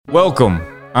Welcome,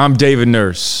 I'm David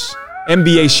Nurse,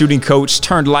 NBA shooting coach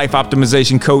turned life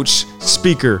optimization coach,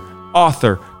 speaker,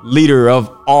 author, leader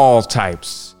of all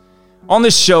types. On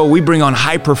this show, we bring on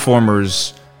high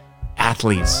performers,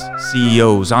 athletes,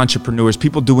 CEOs, entrepreneurs,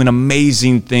 people doing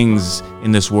amazing things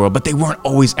in this world, but they weren't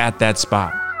always at that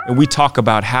spot. And we talk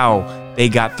about how they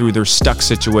got through their stuck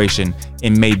situation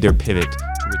and made their pivot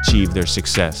to achieve their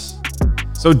success.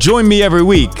 So join me every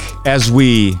week as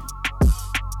we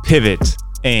pivot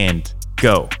and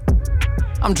go.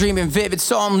 I'm dreaming vivid,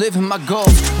 so I'm living my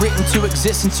goals. Written to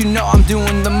existence, you know I'm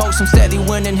doing the most. I'm steady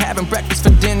winning, having breakfast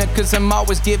for dinner, cause I'm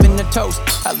always giving a toast.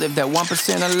 I live that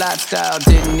 1% of lifestyle,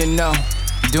 didn't you know?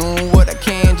 Doing what I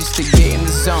can just to get in the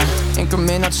zone.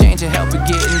 Incremental change will help you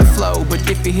get in the flow. But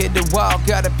if you hit the wall,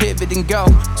 gotta pivot and go.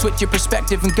 Switch your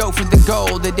perspective and go for the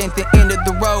goal. That ain't the end of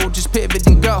the road, just pivot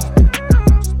and go.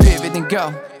 Pivot and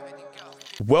go.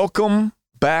 Welcome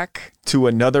back to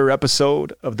another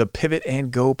episode of the Pivot and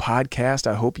Go podcast.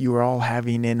 I hope you are all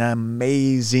having an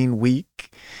amazing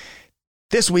week.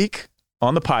 This week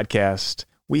on the podcast,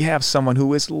 we have someone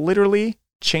who is literally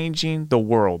changing the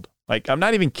world. Like, I'm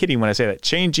not even kidding when I say that,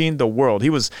 changing the world.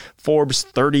 He was Forbes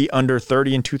 30 under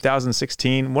 30 in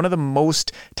 2016, one of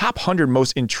the top 100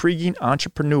 most intriguing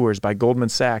entrepreneurs by Goldman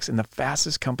Sachs, and the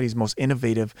fastest companies, most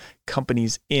innovative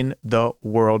companies in the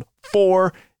world.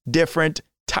 4 different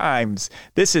times.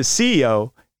 This is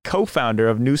CEO, co-founder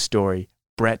of New Story,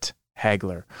 Brett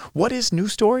Hagler. What is New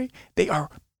Story? They are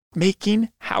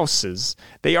making houses.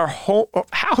 They are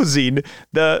housing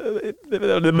the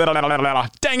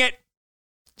dang it.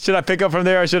 Should I pick up from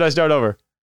there or should I start over?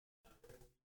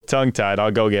 Tongue-tied.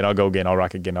 I'll go again. I'll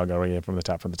rock again. I'll go again from the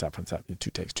top.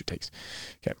 2 takes.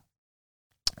 Okay.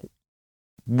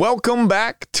 Welcome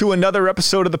back to another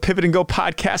episode of the Pivot and Go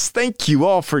podcast. Thank you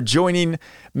all for joining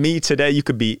me today. You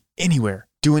could be anywhere,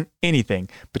 doing anything,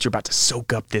 but you're about to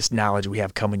soak up this knowledge we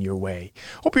have coming your way.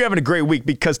 Hope you're having a great week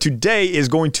because today is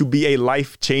going to be a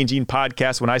life-changing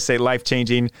podcast. When I say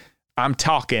life-changing, I'm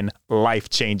talking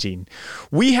life-changing.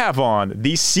 We have on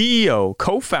the CEO,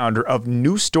 co-founder of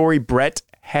New Story, Brett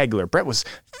Hagler. Brett was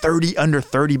 30 under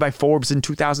 30 by Forbes in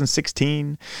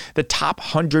 2016, the top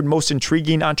 100 most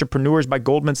intriguing entrepreneurs by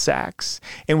Goldman Sachs,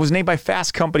 and was named by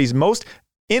Fast Company's most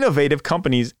innovative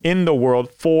companies in the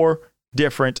world 4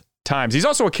 different times. He's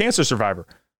also a cancer survivor.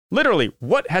 Literally,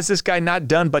 what has this guy not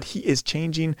done? But he is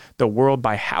changing the world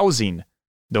by housing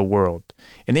the world.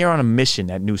 And they are on a mission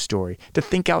at New Story to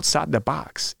think outside the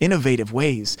box, innovative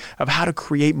ways of how to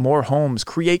create more homes,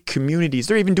 create communities.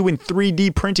 They're even doing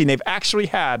 3D printing. They've actually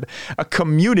had a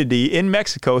community in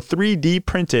Mexico 3D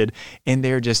printed, and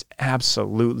they're just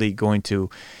absolutely going to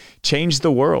change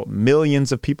the world.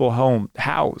 Millions of people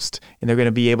housed, and they're going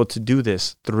to be able to do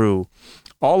this through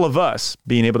all of us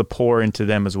being able to pour into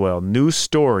them as well. New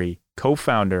Story,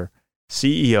 co-founder,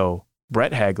 CEO,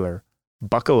 Brett Hagler.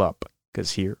 Buckle up,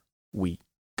 because here we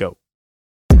go.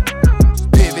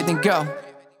 Pivot and go.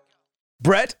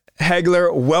 Brett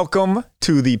Hagler, welcome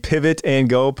to the Pivot and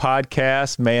Go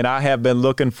podcast. Man, I have been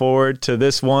looking forward to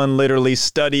this one, literally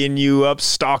studying you up,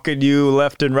 stalking you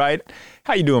left and right.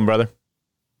 How you doing, brother?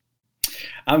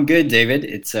 I'm good, David.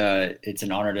 It's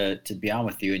an honor to be on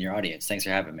with you and your audience. Thanks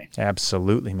for having me.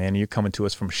 Absolutely, man. You're coming to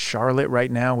us from Charlotte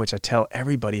right now, which I tell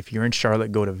everybody, if you're in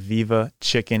Charlotte, go to Viva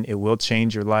Chicken. It will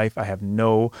change your life. I have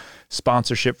no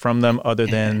sponsorship from them other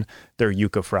than their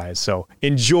yuca fries. So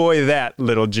enjoy that,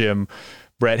 little Jim.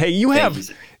 Brett, hey, you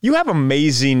have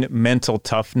amazing mental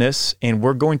toughness, and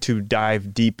we're going to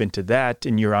dive deep into that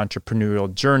in your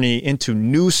entrepreneurial journey, into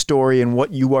New Story and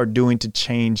what you are doing to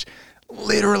change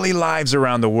literally lives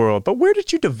around the world. But where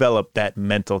did you develop that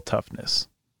mental toughness?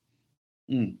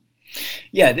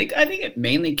 Yeah, I think it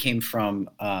mainly came from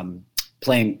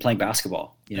playing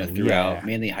basketball. Throughout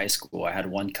mainly high school. I had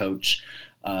one coach,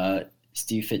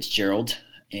 Steve Fitzgerald,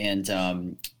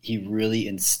 and he really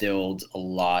instilled a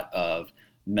lot of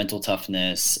mental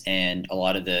toughness and a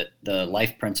lot of the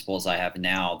life principles I have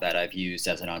now that I've used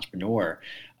as an entrepreneur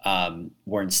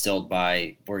were instilled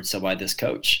by this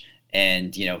coach.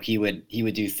 And, he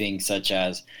would do things such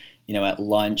as, at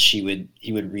lunch, he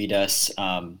would read us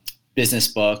business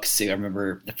books. I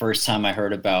remember the first time I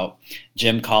heard about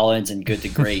Jim Collins and Good to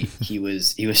Great, he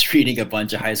was reading a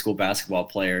bunch of high school basketball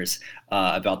players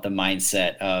about the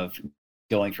mindset of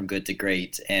going from good to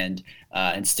great, and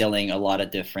instilling a lot of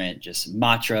different just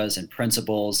mantras and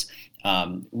principles,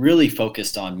 really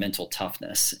focused on mental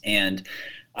toughness. And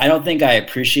I don't think I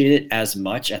appreciated it as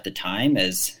much at the time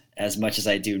as much as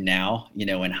I do now,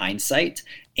 in hindsight.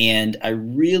 And I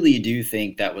really do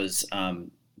think that was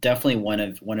definitely one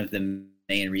of the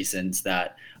main reasons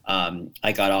that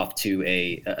I got off to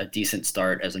a decent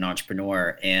start as an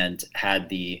entrepreneur and had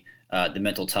the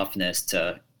mental toughness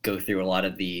to go through a lot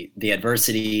of the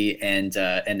adversity and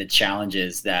the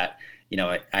challenges that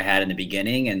I had in the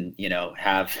beginning, and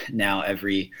have now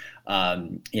every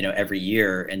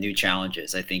year and new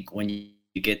challenges. I think when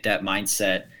you get that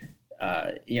mindset,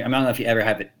 I don't know if you ever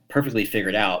have it perfectly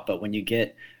figured out, but when you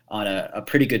get on a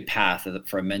pretty good path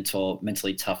for a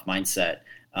mentally tough mindset,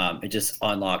 it just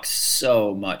unlocks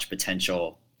so much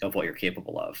potential of what you're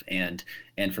capable of. And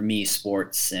for me,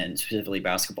 sports and specifically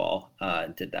basketball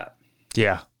did that.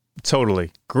 Yeah,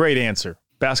 totally. Great answer.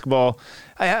 Basketball,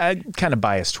 I kind of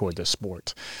biased toward the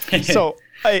sport. So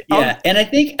and I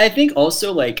think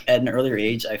also, like, at an earlier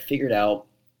age, I figured out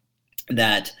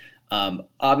that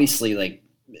obviously, like,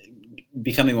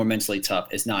 becoming more mentally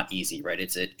tough is not easy, right?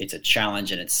 It's a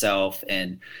challenge in itself,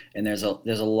 and there's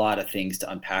a lot of things to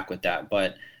unpack with that.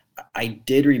 But I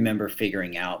did remember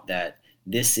figuring out that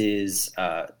this is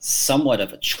somewhat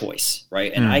of a choice,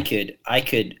 right? And I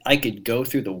could go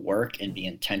through the work and be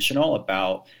intentional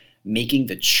about making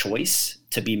the choice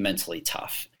to be mentally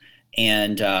tough.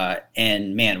 And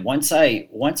man, once I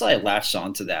latched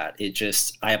onto that,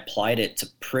 I applied it to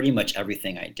pretty much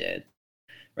everything I did,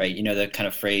 right? The kind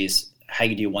of phrase, how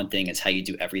you do one thing is how you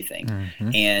do everything.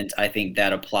 Mm-hmm. And I think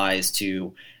that applies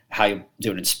to how you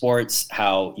do it in sports,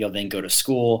 how you'll then go to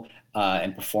school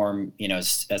and perform,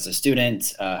 as a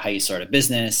student, how you start a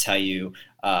business, how you,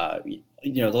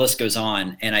 the list goes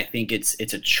on. And I think it's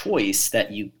a choice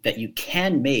that you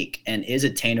can make and is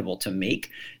attainable to make.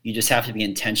 You just have to be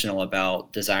intentional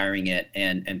about desiring it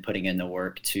and putting in the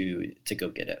work to go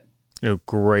get it.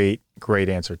 Great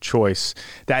answer. Choice.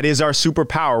 That is our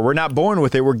superpower. We're not born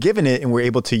with it. We're given it, and we're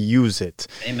able to use it.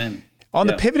 Amen. On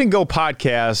the Pivot and Go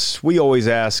podcast, we always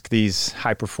ask these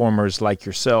high performers like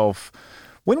yourself,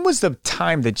 when was the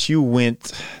time that you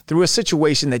went through a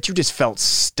situation that you just felt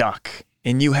stuck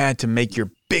and you had to make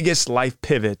your biggest life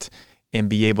pivot and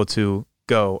be able to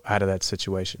go out of that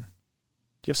situation?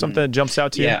 Do you have something that jumps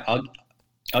out to you? Yeah,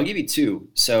 I'll give you two.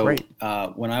 So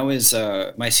when I was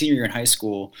my senior year in high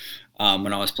school,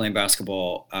 when I was playing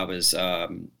basketball, I was,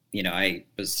 I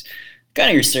was kind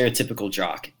of your stereotypical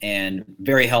jock and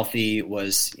very healthy,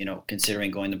 was,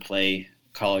 considering going to play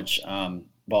college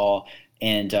ball.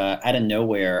 And out of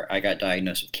nowhere, I got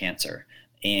diagnosed with cancer.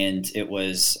 And it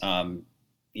was,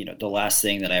 the last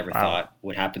thing that I ever thought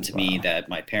would happen to me, that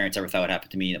my parents ever thought would happen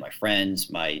to me, that my friends,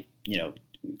 my,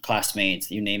 classmates,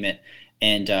 you name it.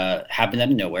 And happened out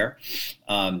of nowhere.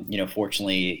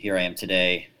 Fortunately, here I am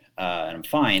today, and I'm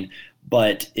fine.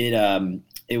 But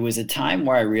it was a time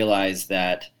where I realized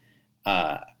that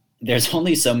there's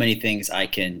only so many things I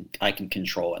can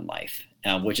control in life,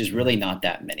 which is really not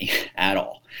that many at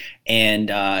all.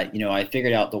 And I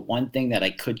figured out the one thing that I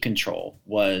could control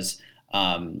was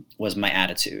my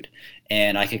attitude,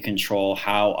 and I could control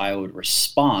how I would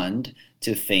respond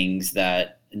to things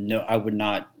that I would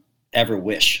not ever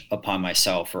wish upon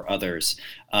myself or others.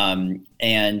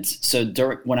 And so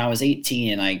when I was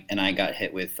 18 and I got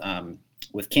hit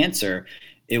with cancer,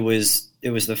 it was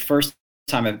the first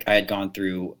time I had gone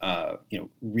through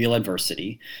real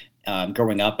adversity.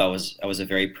 Growing up, I was a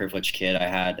very privileged kid. I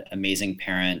had amazing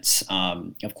parents.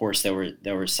 Of course, there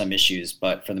were some issues,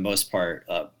 but for the most part,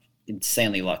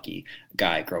 insanely lucky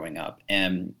guy growing up.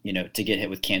 And to get hit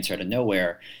with cancer out of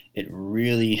nowhere, it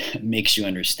really makes you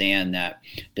understand that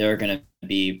there are going to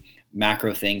be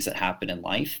macro things that happen in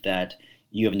life that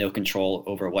you have no control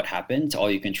over what happened. All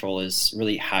you control is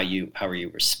really how you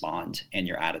respond and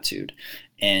your attitude.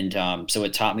 And so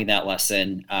it taught me that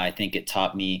lesson. I think it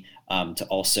taught me to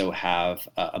also have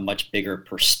a much bigger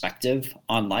perspective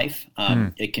on life.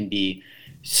 It can be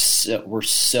we're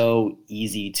so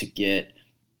easy to get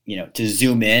to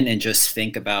zoom in and just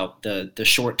think about the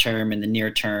short term and the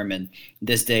near term and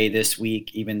this day, this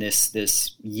week, even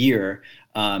this year.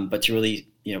 But to really,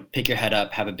 pick your head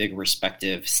up, have a bigger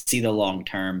perspective, see the long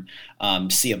term,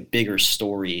 see a bigger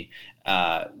story,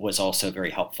 was also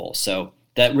very helpful. So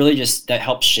that really that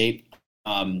helped shape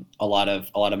a lot of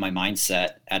my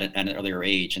mindset at an earlier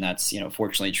age, and that's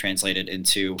fortunately translated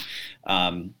into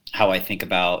how I think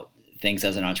about things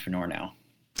as an entrepreneur now.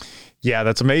 Yeah,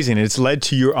 that's amazing. It's led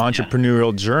to your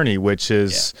entrepreneurial journey, which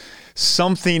is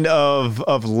something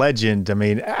of legend. I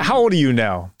mean, how old are you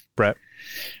now, Brett?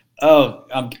 Oh,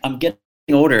 I'm getting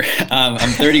older. I'm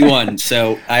 31,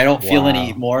 so I don't feel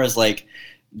any more as like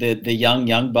the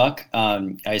young buck.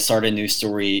 I started a new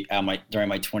story during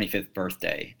my 25th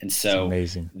birthday, and so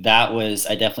amazing.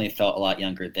 I definitely felt a lot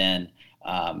younger then.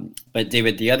 But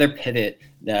David, the other pivot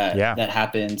that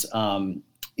happened,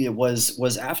 it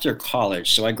was after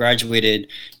college. So I graduated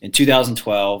in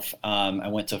 2012. I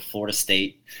went to Florida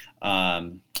State.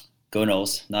 Go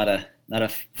Noles! Not a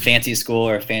fancy school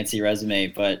or a fancy resume,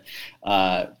 but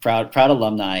proud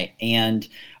alumni. And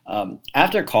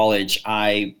after college,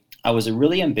 I was a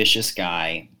really ambitious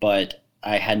guy, but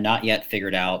I had not yet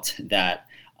figured out that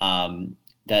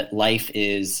that life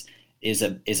is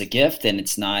a gift, and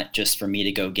it's not just for me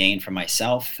to go gain for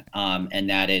myself, and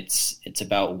that it's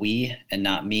about we and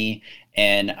not me.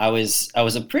 And I was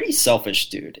a pretty selfish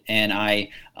dude, and I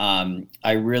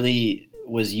really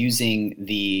was using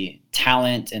the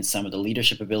talent and some of the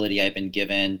leadership ability I've been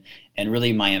given, and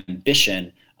really my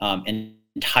ambition,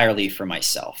 entirely for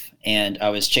myself. And I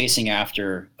was chasing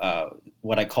after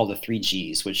what I call the 3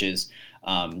 G's, which is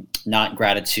not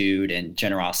gratitude and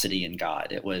generosity and God.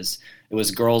 It was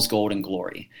girls, gold, and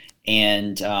glory.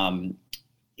 And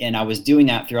I was doing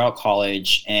that throughout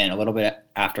college and a little bit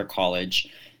after college.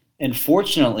 And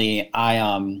fortunately,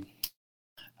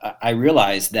 I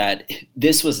realized that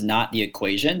this was not the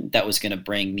equation that was going to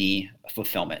bring me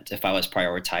fulfillment if I was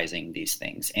prioritizing these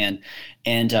things. And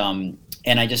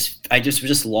I just was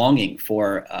just longing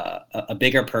for a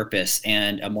bigger purpose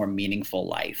and a more meaningful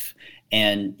life.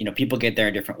 And, people get there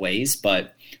in different ways,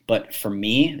 but for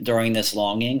me, during this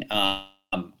longing,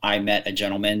 I met a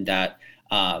gentleman that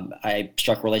I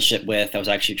struck a relationship with. I was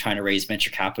actually trying to raise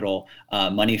venture capital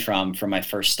money from my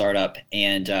first startup.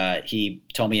 And he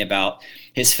told me about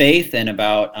his faith and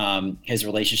about his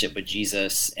relationship with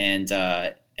Jesus. And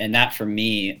that for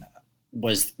me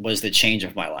was the change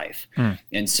of my life.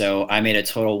 And so I made a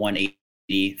total 180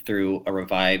 through a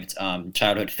revived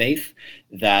childhood faith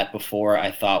that before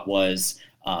I thought was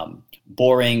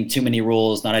boring, too many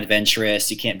rules, not adventurous.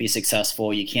 You can't be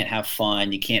successful. You can't have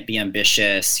fun. You can't be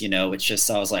ambitious. It's just,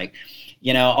 I was like,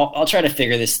 I'll try to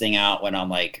figure this thing out when I'm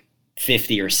like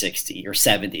 50 or 60 or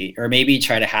 70, or maybe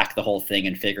try to hack the whole thing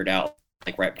and figure it out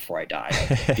like right before I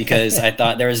die, because I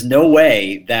thought there is no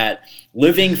way that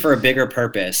living for a bigger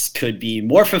purpose could be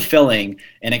more fulfilling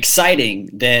and exciting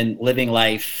than living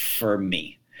life for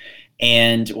me.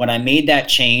 And when I made that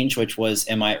change, which was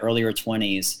in my earlier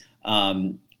 20s,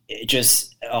 it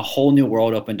just a whole new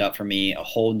world opened up for me, a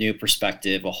whole new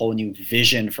perspective, a whole new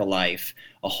vision for life,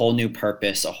 a whole new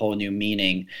purpose, a whole new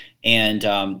meaning. And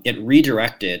it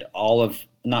redirected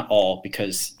not all,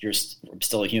 because I'm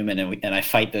still a human and I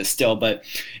fight this still, but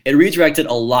it redirected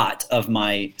a lot of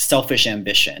my selfish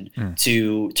ambition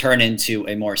to turn into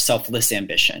a more selfless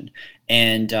ambition.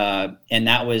 And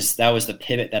that was the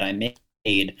pivot that I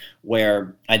made,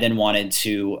 where I then wanted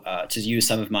to use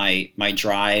some of my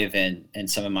drive and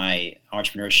some of my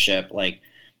entrepreneurship, like,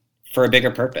 for a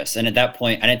bigger purpose. And at that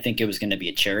point, I didn't think it was going to be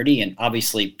a charity. And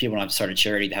obviously, people don't have to start a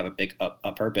charity to have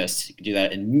a purpose. You can do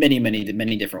that in many, many,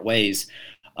 many different ways.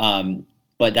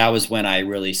 But that was when I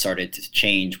really started to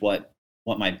change what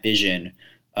my vision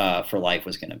for life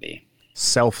was going to be.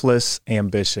 Selfless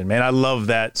ambition. Man, I love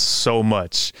that so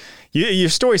much. Your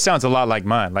story sounds a lot like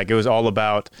mine. Like, it was all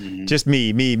about just me.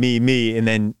 And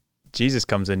then Jesus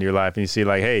comes into your life and you see,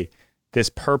 like, hey, this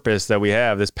purpose that we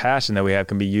have, this passion that we have,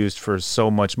 can be used for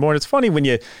so much more. And it's funny when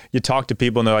you talk to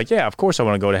people and they're like, yeah, of course I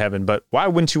want to go to heaven, but why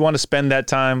wouldn't you want to spend that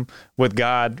time with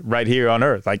God right here on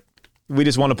earth? Like, we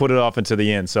just want to put it off until the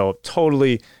end. So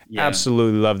totally,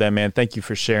 absolutely love that, man. Thank you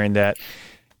for sharing that.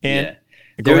 And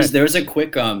there was a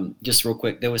quick, just real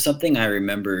quick, there was something I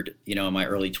remembered, in my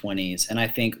early 20s. And I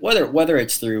think whether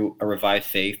it's through a revived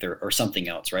faith or something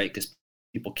else, right? Because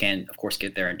people can, of course,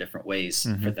 get there in different ways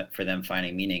for them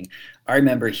finding meaning. I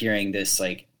remember hearing this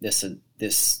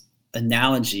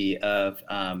analogy of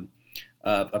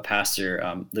a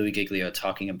pastor, Louis Giglio,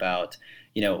 talking about,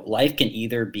 life can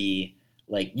either be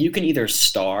like, you can either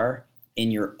star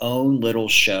in your own little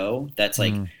show that's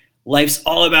like, life's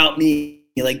all about me,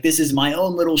 like, this is my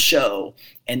own little show.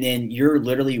 And then you're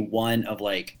literally one of,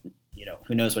 like,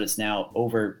 who knows what it's now,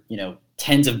 over,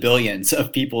 tens of billions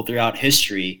of people throughout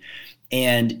history.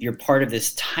 And you're part of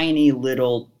this tiny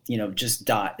little, just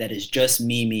dot that is just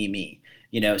me.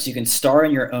 So you can star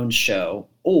in your own show,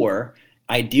 or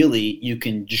ideally you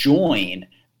can join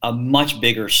a much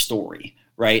bigger story,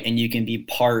 right? And you can be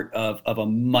part of a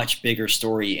much bigger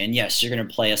story. And yes, you're going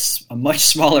to play a much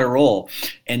smaller role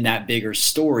in that bigger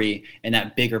story and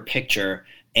that bigger picture.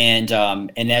 And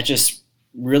that just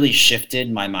really shifted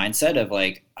my mindset of,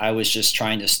 like, I was just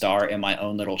trying to star in my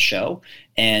own little show.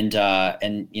 And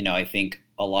I think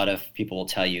a lot of people will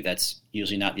tell you that's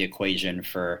usually not the equation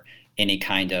for any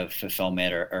kind of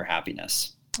fulfillment or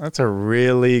happiness. That's a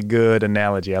really good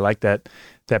analogy. I like that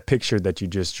that picture that you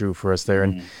just drew for us there.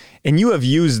 And you have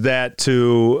used that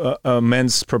to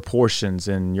immense proportions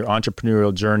in your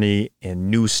entrepreneurial journey and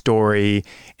New Story.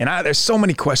 And there's so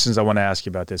many questions I want to ask you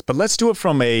about this, but let's do it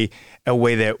from a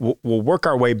way that we'll work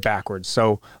our way backwards.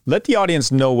 So let the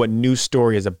audience know what New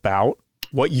Story is about,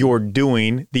 what you're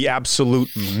doing, the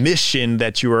absolute mission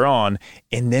that you are on,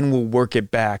 and then we'll work it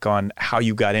back on how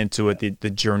you got into it, the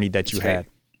journey that you had.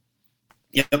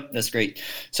 Yep, that's great.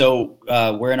 So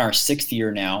we're in our 6th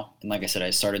year now, and like I said, I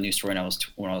started New Story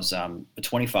when I was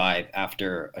 25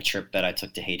 after a trip that I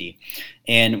took to Haiti.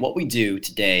 And what we do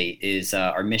today is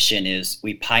our mission is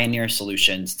we pioneer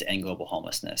solutions to end global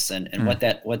homelessness. And what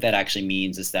that actually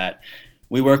means is that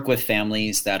we work with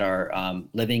families that are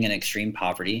living in extreme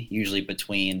poverty, usually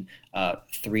between $3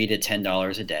 to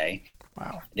 $10 a day.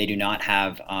 Wow. They do not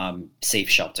have safe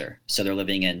shelter. So they're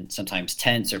living in sometimes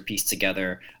tents or pieced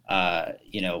together,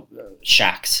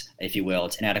 shacks, if you will.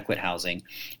 It's inadequate housing.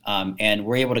 And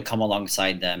we're able to come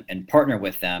alongside them and partner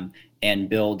with them and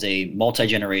build a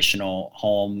multi-generational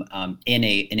home in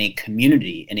a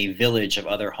community, in a village of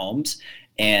other homes.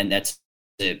 And it's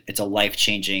a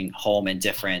life-changing home and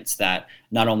difference that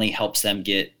not only helps them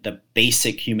get the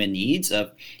basic human needs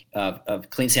of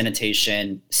clean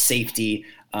sanitation, safety,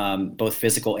 both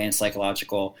physical and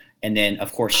psychological, and then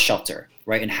of course shelter,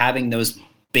 right? And having those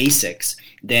basics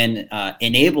then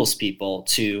enables people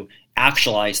to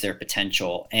actualize their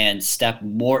potential and step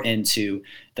more into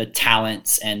the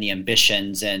talents and the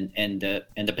ambitions and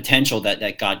the potential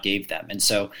that God gave them. And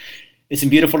so it's been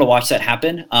beautiful to watch that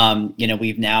happen.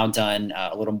 We've now done funded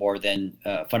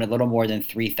a little more than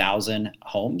 3,000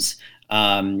 homes.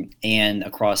 And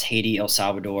across Haiti, El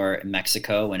Salvador, and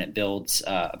Mexico, and it builds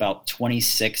about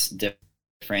 26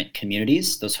 different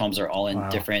communities. Those homes are all in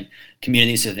different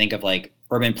communities. So think of like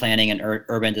urban planning and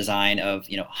urban design of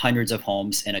hundreds of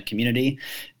homes in a community,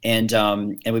 and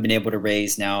we've been able to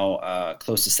raise now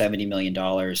close to $70 million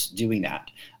doing that.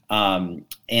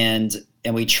 And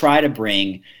we try to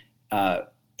bring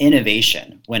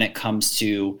innovation when it comes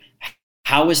to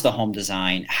how is the home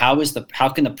design? How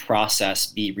can the process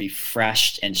be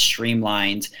refreshed and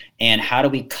streamlined? And how do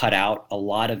we cut out a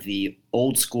lot of the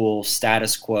old school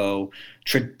status quo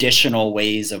traditional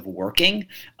ways of working?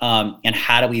 And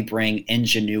how do we bring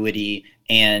ingenuity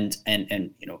and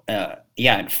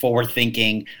forward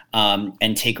thinking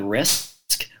and take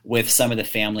risk with some of the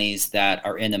families that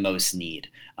are in the most need?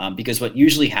 Because what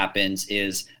usually happens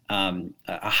is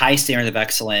a high standard of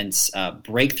excellence,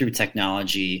 breakthrough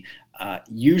technology,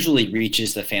 usually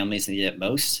reaches the families that need it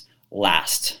most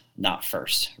last, not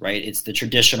first, right? It's the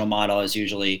traditional model is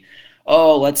usually,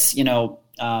 let's,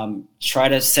 try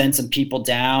to send some people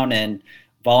down and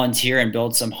volunteer and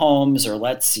build some homes, or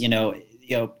let's,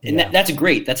 that's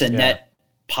great. That's a net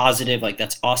positive, like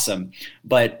that's awesome.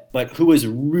 But who is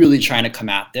really trying to come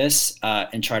at this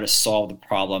and try to solve the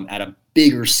problem at a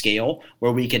bigger scale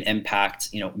where we can impact,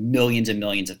 millions and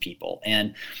millions of people.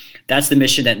 And that's the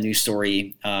mission that New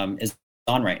Story is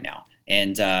on right now.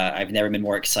 And I've never been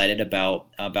more excited about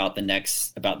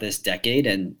this decade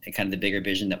and kind of the bigger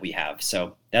vision that we have.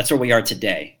 So that's where we are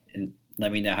today. And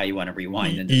let me know how you want to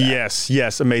rewind into that.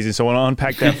 Yes. Amazing. So I want to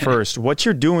unpack that first. What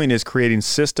you're doing is creating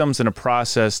systems and a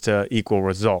process to equal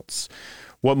results.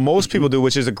 What most people do,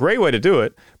 which is a great way to do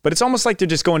it, but it's almost like they're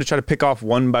just going to try to pick off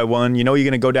one by one. You're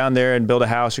going to go down there and build a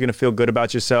house. You're going to feel good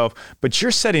about yourself, but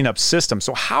you're setting up systems.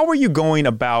 So how are you going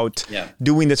about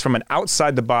doing this from an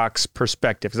outside the box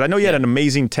perspective? Because I know you had an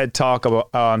amazing TED talk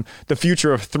on the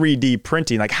future of 3D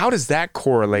printing. Like, how does that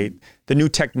correlate the new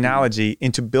technology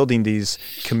into building these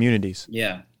communities?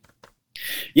 Yeah.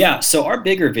 So our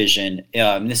bigger vision,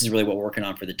 and this is really what we're working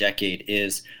on for the decade,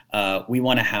 is we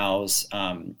want to house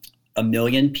 1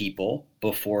 million people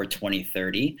before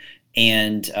 2030,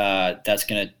 and that's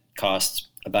going to cost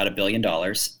about $1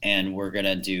 billion, and we're going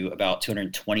to do about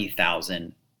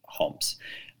 220,000 homes.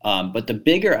 But the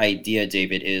bigger idea,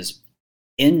 David, is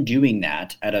in doing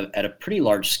that at a pretty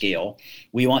large scale,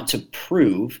 we want to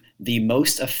prove the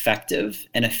most effective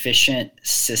and efficient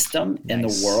system in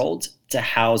the world to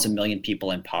house 1 million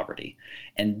people in poverty.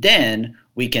 And then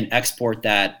we can export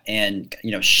that and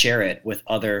share it with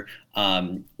other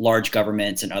large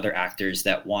governments and other actors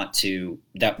that want to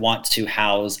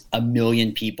house 1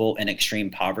 million people in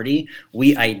extreme poverty.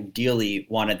 We ideally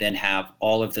want to then have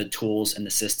all of the tools and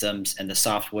the systems and the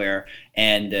software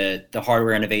and the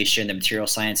hardware innovation, the material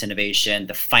science innovation,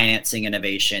 the financing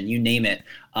innovation, you name it,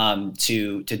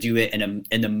 to do it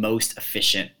in the most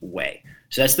efficient way.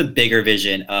 So that's the bigger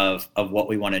vision of what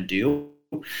we want to do.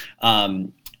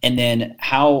 And then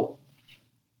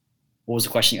what was the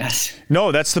question you asked?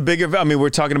 No, that's the bigger. I mean, we're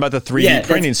talking about the 3D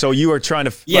printing. So you are trying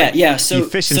to So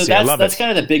efficiency. So I love that's it.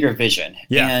 kind of the bigger vision.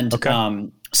 Yeah. And okay.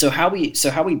 So how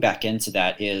we back into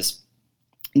that is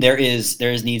there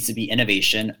needs to be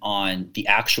innovation on the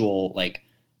actual, like,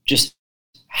 just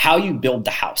how you build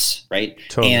the house, right?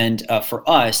 Totally. And for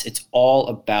us, it's all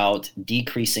about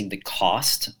decreasing the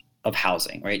cost of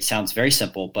housing, right? It sounds very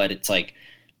simple, but it's like,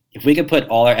 if we could put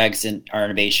all our eggs in our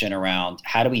innovation around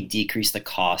how do we decrease the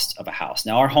cost of a house.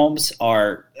 Now, our homes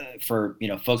are, for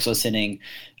folks listening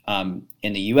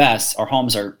in the U.S., our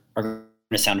homes are going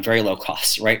to sound very low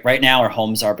cost, right? Right now, our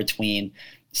homes are between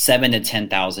 $7,000 to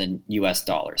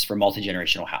 $10,000 for a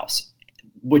multi-generational house,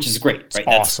 which is great, right?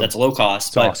 Awesome. That's low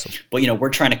cost, but awesome. But we're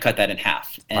trying to cut that in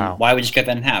half. And why would you cut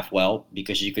that in half? Well,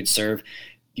 because you could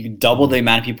double the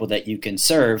amount of people that you can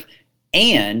serve.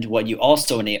 And what you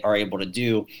also are able to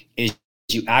do is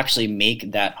you actually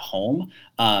make that home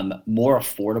more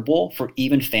affordable for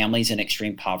even families in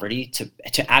extreme poverty to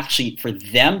actually for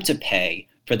them to pay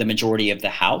for the majority of the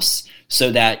house,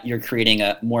 so that you're creating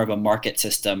more of a market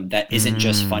system that isn't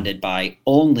just funded by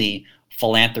only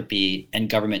philanthropy and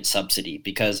government subsidy,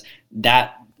 because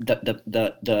that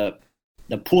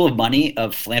the pool of money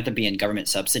of philanthropy and government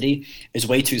subsidy is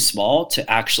way too small to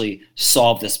actually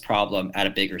solve this problem at a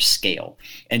bigger scale.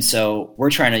 And so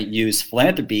we're trying to use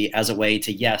philanthropy as a way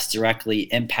to, yes,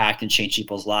 directly impact and change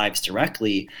people's lives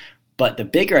directly. But the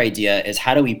bigger idea is,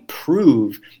 how do we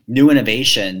prove new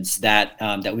innovations that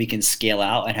we can scale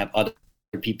out and have other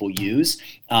people use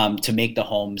to make the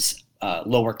homes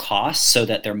lower cost, so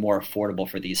that they're more affordable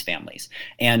for these families.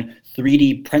 And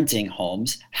 3D printing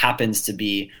homes happens to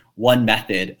be one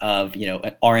method of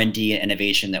R&D and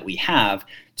innovation that we have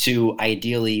to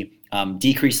ideally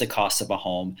decrease the cost of a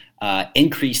home,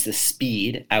 increase the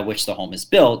speed at which the home is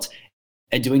built,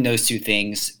 and doing those two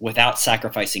things without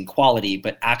sacrificing quality,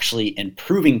 but actually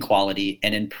improving quality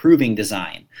and improving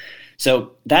design.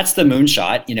 So that's the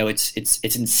moonshot.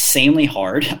 It's insanely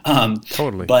hard.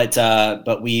 Totally.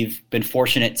 But we've been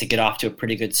fortunate to get off to a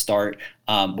pretty good start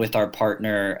with our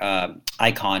partner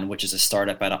Icon, which is a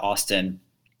startup out of Austin.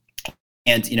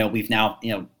 And we've now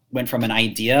went from an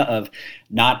idea of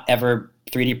not ever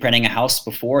 3D printing a house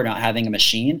before, not having a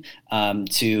machine,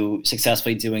 to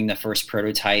successfully doing the first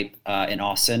prototype in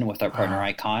Austin with our partner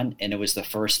Icon, and it was the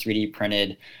first 3D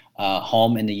printed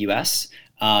home in the U.S.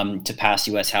 To pass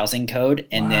U.S. housing code.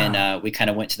 And then we kind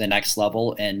of went to the next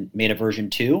level and made a version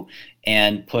 2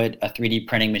 and put a 3D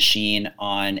printing machine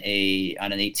on an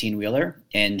 18-wheeler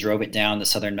and drove it down to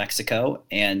southern Mexico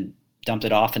and dumped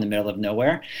it off in the middle of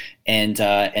nowhere, and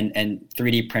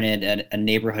 3D printed a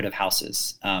neighborhood of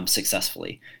houses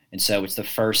successfully. And so it's the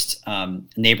first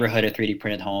neighborhood of 3D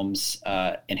printed homes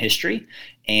in history,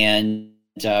 and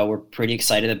we're pretty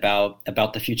excited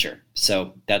about the future.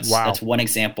 So that's one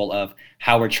example of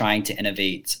how we're trying to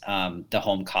innovate the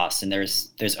home cost, and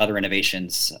there's other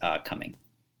innovations coming.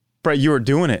 Brett, you are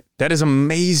doing it. That is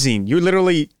amazing. You're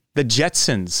literally the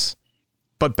Jetsons,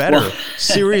 but better. Well,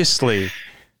 seriously.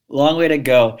 Long way to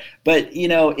go. But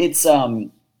it's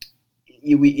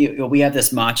we have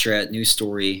this mantra at News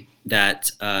Story that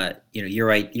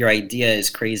your idea is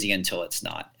crazy until it's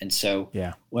not. And so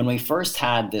when we first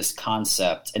had this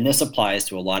concept, and this applies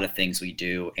to a lot of things we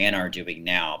do and are doing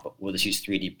now, but we'll just use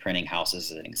 3D printing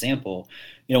houses as an example.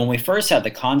 When we first had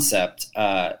the concept,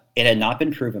 it had not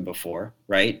been proven before,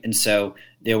 right? And so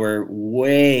there were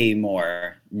way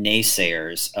more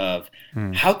naysayers of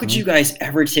how could you guys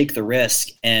ever take the risk?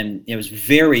 And it was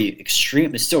very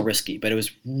extreme. It's still risky, but it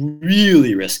was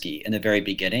really risky in the very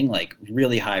beginning, like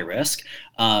really high risk.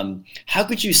 How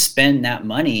could you spend that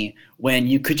money when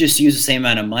you could just use the same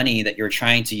amount of money that you're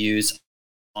trying to use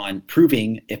on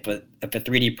proving if a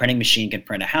 3D printing machine can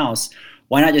print a house?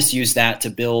 Why not just use that to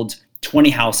build 20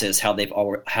 houses how they've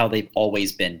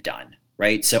always been done,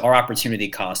 right? So our opportunity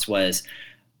cost was,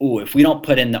 if we don't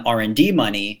put in the R&D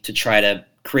money to try to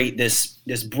create this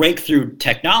breakthrough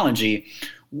technology,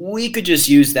 we could just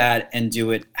use that and do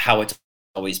it how it's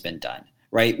always been done,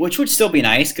 right? Which would still be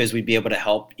nice because we'd be able to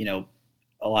help,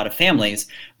 a lot of families.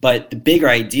 But the bigger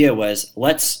idea was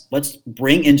let's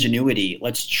bring ingenuity.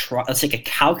 Let's take a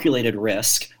calculated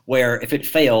risk where if it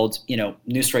failed,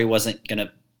 News Story wasn't going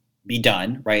to be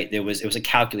done, right? It was a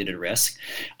calculated risk.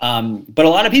 But a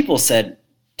lot of people said,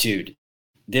 dude,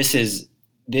 this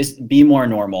be more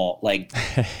normal. Like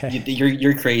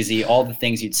you're crazy, all the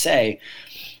things you'd say.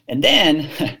 And then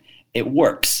it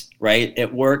works, right?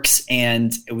 It works.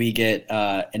 And we get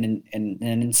an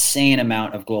insane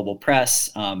amount of global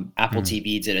press. Apple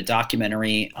TV did a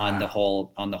documentary on the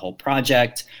whole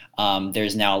project.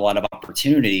 There's now a lot of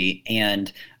opportunity.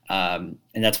 And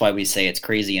And that's why we say it's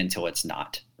crazy until it's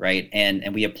not, right?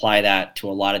 And we apply that to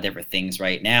a lot of different things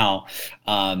right now.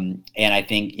 And I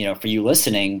think, for you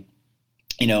listening,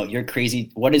 you're crazy.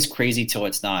 What is crazy till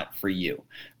it's not for you,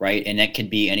 right? And that could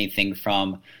be anything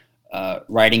from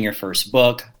writing your first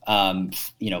book, funding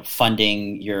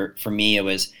for me, it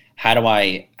was, how do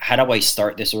I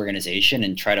start this organization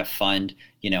and try to fund,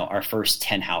 our first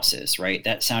 10 houses, right?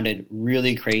 That sounded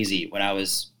really crazy when I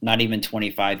was not even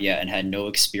 25 yet and had no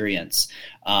experience.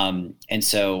 And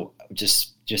so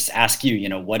just ask you,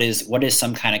 what is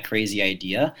some kind of crazy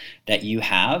idea that you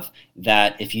have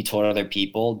that if you told other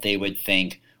people, they would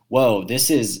think, whoa, this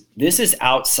is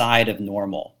outside of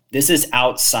normal. This is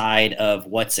outside of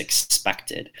what's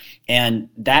expected. And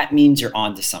that means you're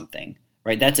onto something,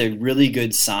 right? That's a really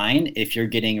good sign if you're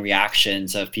getting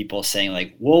reactions of people saying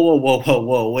like,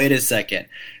 whoa, wait a second.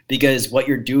 Because what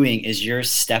you're doing is you're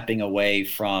stepping away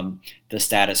from the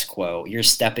status quo. You're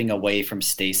stepping away from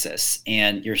stasis,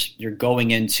 and you're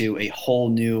going into a whole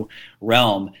new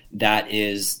realm that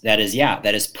is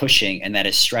pushing and that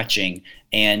is stretching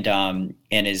and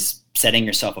is setting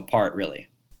yourself apart, really.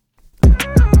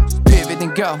 Pivot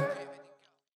and go.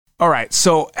 All right,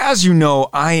 so as you know,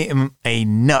 I am a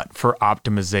nut for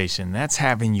optimization. That's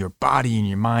having your body and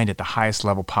your mind at the highest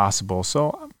level possible.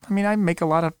 So, I make a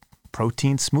lot of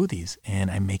protein smoothies, and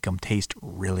I make them taste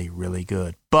really, really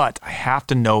good. But I have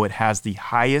to know it has the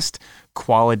highest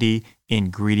quality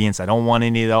ingredients. I don't want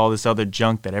any of all this other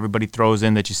junk that everybody throws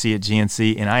in that you see at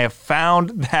GNC. And I have found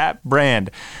that brand,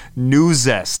 New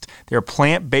Zest. They're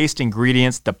plant-based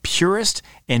ingredients, the purest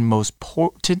and most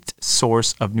potent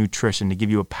source of nutrition to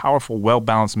give you a powerful,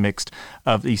 well-balanced mix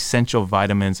of essential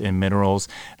vitamins and minerals.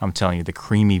 I'm telling you, the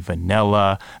creamy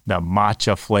vanilla, the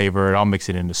matcha flavor, I'll mix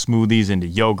it into smoothies, into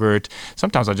yogurt.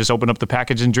 Sometimes I'll just open up the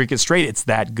package and drink it straight. It's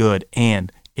that good.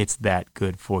 And it's that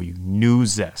good for you. New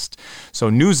Zest. So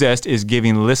New Zest is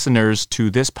giving listeners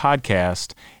to this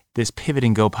podcast, this Pivot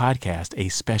and Go podcast, a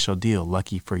special deal,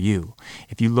 lucky for you.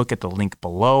 If you look at the link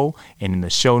below and in the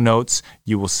show notes,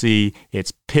 you will see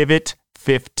it's Pivot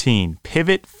 15.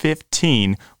 Pivot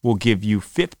 15 will give you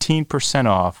 15%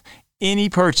 off any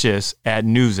purchase at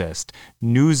New Zest.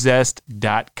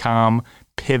 NewZest.com,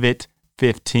 Pivot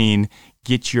 15.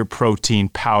 Get your protein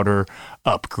powder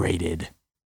upgraded.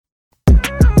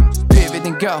 Pivot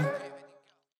and go.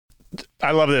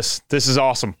 I love this. This is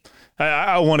awesome.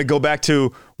 I want to go back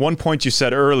to one point you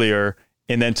said earlier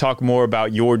and then talk more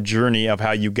about your journey of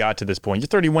how you got to this point. You're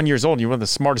 31 years old. And you're one of the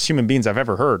smartest human beings I've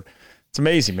ever heard. It's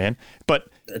amazing, man. But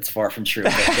that's far from true.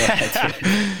 But go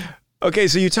ahead. Okay,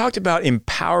 so you talked about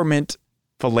empowerment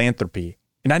philanthropy.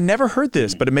 And I never heard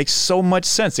this, but it makes so much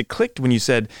sense. It clicked when you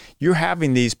said you're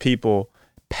having these people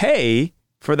pay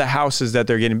for the houses that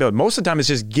they're getting built. Most of the time it's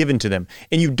just given to them.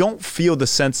 And you don't feel the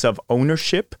sense of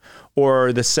ownership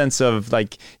or the sense of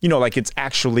like it's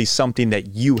actually something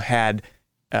that you had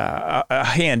a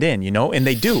hand in, and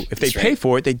they do. If they pay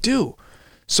for it, they do.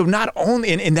 So not only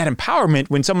in that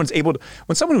empowerment, when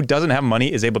someone who doesn't have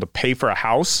money is able to pay for a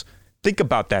house, think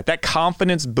about that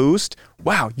confidence boost.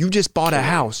 Wow, you just bought a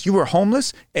house. You were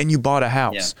homeless and you bought a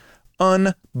house.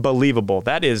 Yeah. Unbelievable.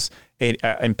 That is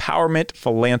empowerment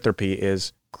philanthropy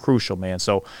is crucial, man.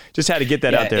 So just had to get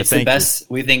that out there. It's the best.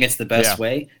 We think it's the best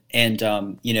way. And,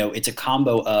 it's a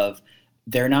combo of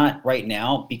they're not right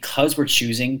now because we're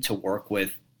choosing to work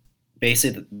with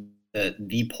basically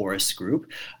the poorest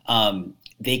group.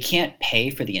 They can't pay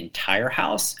for the entire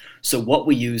house. So what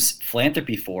we use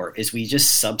philanthropy for is we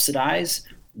just subsidize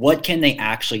what can they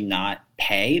actually not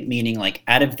pay, meaning like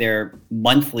out of their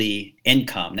monthly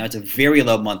income. Now it's a very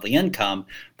low monthly income,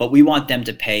 but we want them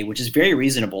to pay, which is very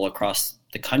reasonable across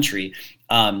the country,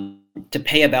 to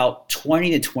pay about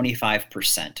 20 to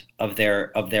 25% of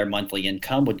their monthly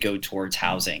income would go towards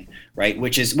housing, right?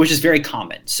 Which is very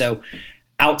common. So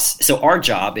our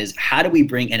job is how do we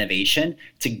bring innovation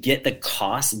to get the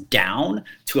costs down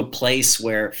to a place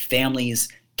where families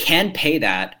can pay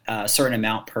that certain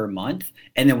amount per month,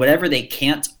 and then whatever they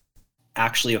can't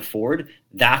actually afford,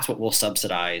 that's what we'll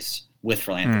subsidize with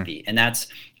philanthropy. And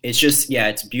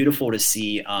it's beautiful to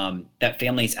see that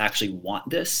families actually want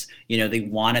this. They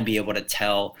want to be able to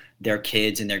tell their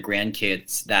kids and their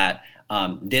grandkids that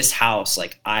this house,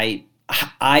 like I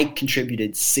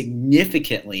contributed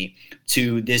significantly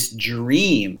to this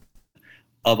dream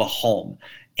of a home.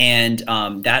 And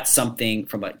that's something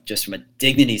from a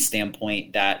dignity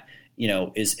standpoint that,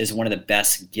 is one of the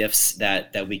best gifts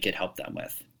that we could help them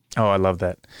with. Oh, I love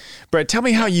that. Brett, tell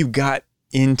me how you got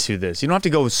into this. You don't have to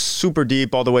go super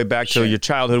deep all the way back to your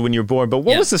childhood when you were born, but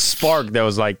what was the spark that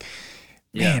was like,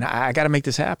 man, I got to make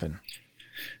this happen?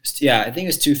 Yeah, I think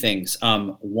it's two things.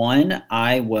 One,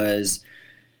 I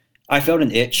felt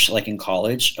an itch like in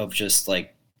college of just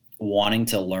like wanting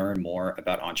to learn more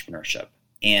about entrepreneurship.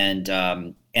 And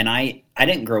I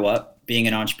didn't grow up being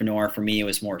an entrepreneur. For me, it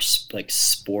was more like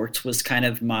sports was kind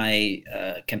of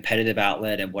my competitive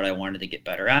outlet and what I wanted to get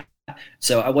better at.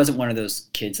 So I wasn't one of those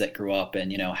kids that grew up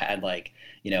and, had like,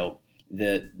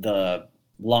 the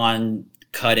lawn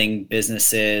cutting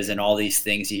businesses and all these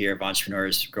things you hear of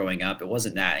entrepreneurs growing up. It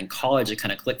wasn't that. In college, it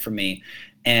kind of clicked for me.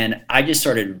 And I just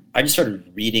started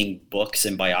reading books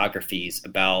and biographies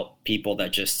about people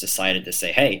that just decided to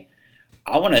say, hey,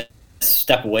 I want to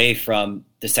step away from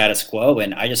the status quo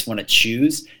and I just want to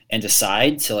choose and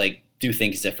decide to like do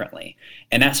things differently.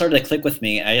 And that started to click with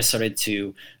me. I just started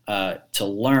to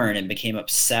learn and became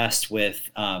obsessed with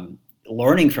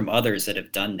learning from others that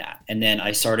have done that. And then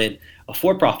I started a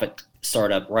for-profit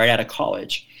startup right out of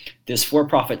college. This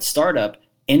for-profit startup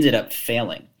ended up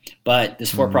failing. But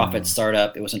this for-profit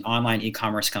startup, it was an online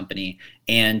e-commerce company,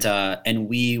 and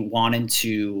we wanted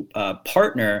to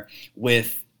partner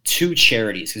with two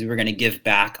charities because we were going to give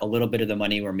back a little bit of the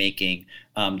money we're making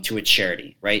to a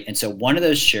charity, right? And so one of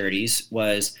those charities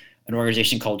was an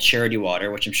organization called Charity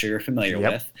Water, which I'm sure you're familiar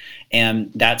with,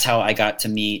 and that's how I got to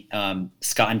meet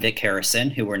Scott and Vic Harrison,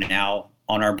 who are now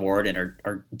on our board and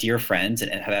are dear friends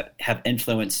and have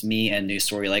influenced me and News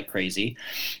Story like crazy.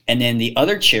 And then the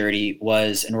other charity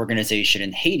was an organization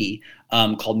in Haiti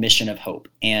called Mission of Hope.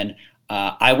 And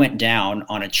I went down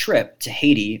on a trip to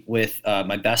Haiti with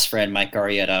my best friend, Mike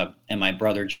Arrieta, and my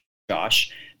brother, Josh,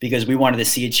 because we wanted to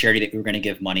see a charity that we were going to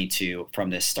give money to from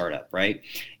this startup, right?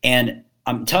 And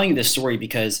I'm telling you this story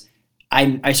because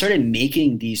I started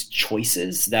making these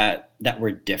choices that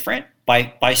were different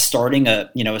by starting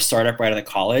a startup right out of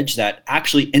college that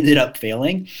actually ended up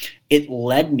failing. It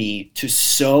led me to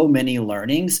so many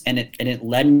learnings, and it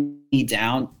led me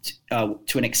down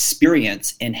to an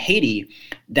experience in Haiti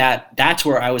that's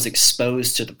where I was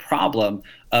exposed to the problem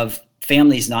of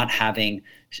families not having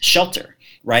shelter,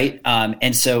 right?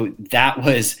 And so that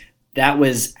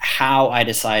was how I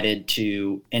decided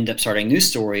to end up starting News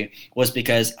Story, was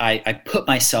because I put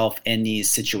myself in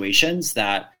these situations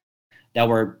that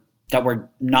were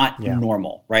not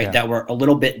normal, right? Yeah. That were a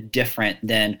little bit different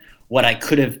than what I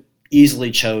could have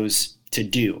easily chose to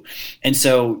do. And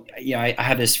so, I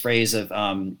have this phrase of,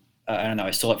 I don't know,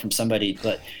 I stole it from somebody,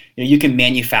 but you can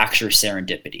manufacture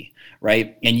serendipity,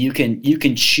 right? And you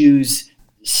can choose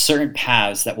certain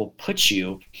paths that will put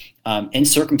you in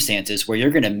circumstances where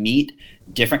you're going to meet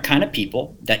different kind of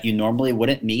people that you normally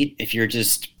wouldn't meet if you're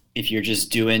just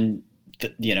doing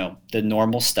the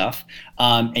normal stuff,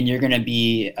 and you're going to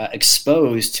be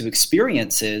exposed to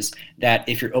experiences that,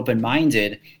 if you're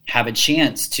open-minded, have a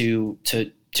chance to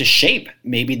shape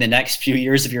maybe the next few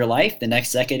years of your life, the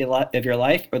next decade of your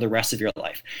life, or the rest of your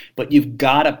life. But you've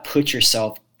got to put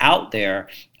yourself out there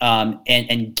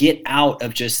and get out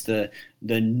of just the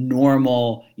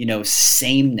normal,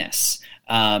 sameness.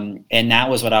 And that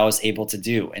was what I was able to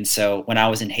do. And so when I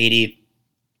was in Haiti,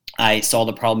 I saw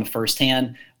the problem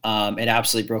firsthand. It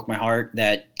absolutely broke my heart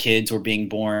that kids were being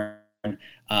born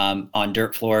on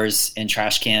dirt floors in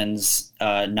trash cans,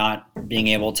 not being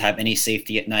able to have any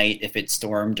safety at night if it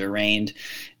stormed or rained.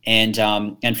 And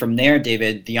from there,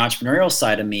 David, the entrepreneurial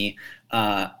side of me,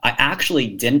 I actually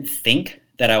didn't think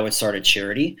that I would start a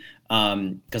charity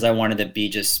because I wanted to be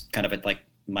just kind of like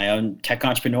my own tech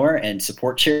entrepreneur and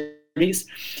support charities.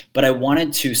 But I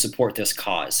wanted to support this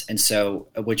cause, and so,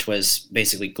 which was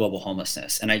basically global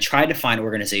homelessness. And I tried to find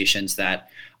organizations that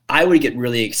I would get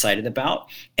really excited about.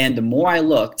 And the more I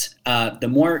looked, the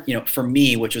more, for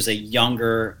me, which was a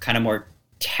younger, kind of more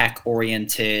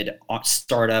tech-oriented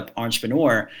startup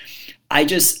entrepreneur, I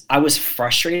was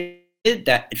frustrated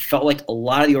that it felt like a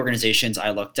lot of the organizations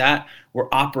I looked at were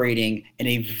operating in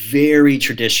a very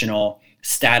traditional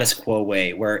status quo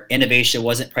way, where innovation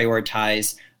wasn't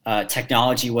prioritized,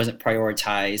 technology wasn't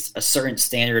prioritized, a certain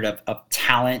standard of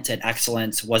talent and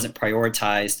excellence wasn't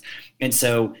prioritized. And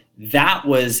so that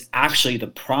was actually the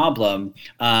problem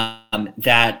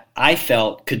that I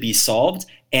felt could be solved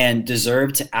and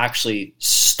deserved to actually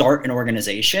start an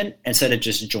organization instead of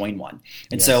just join one.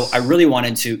 And so I really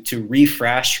wanted to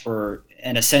refresh, or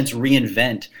in a sense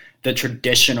reinvent, the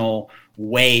traditional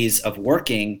ways of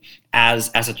working as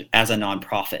a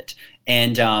nonprofit.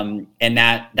 And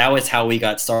that was how we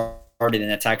got started. And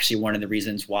that's actually one of the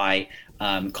reasons why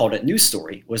called it News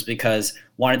Story, was because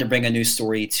wanted to bring a news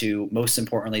story to, most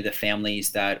importantly, the families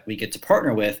that we get to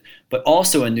partner with, but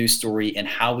also a news story in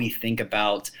how we think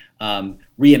about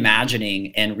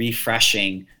reimagining and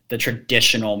refreshing the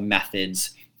traditional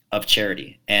methods of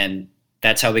charity. And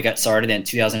that's how we got started in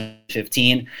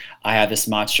 2015. I have this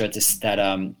mantra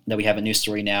that we have a new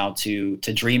story now to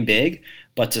dream big,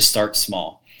 but to start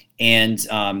small. And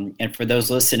for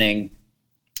those listening,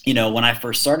 when I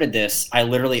first started this, I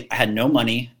had no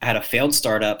money. I had a failed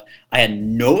startup. I had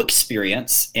no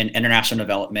experience in international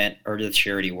development or the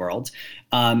charity world.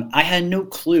 I had no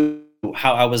clue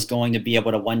how I was going to be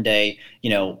able to one day,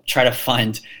 try to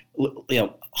fund,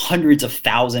 hundreds of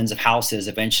thousands of houses,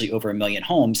 eventually over 1 million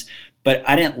homes. But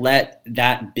I didn't let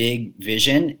that big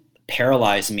vision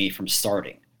paralyze me from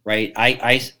starting, right?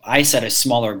 I set a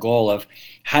smaller goal of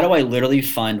how do I literally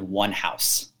fund one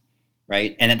house?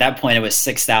 Right. And at that point, it was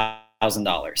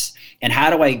 $6,000. And how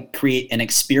do I create an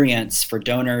experience for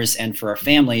donors and for our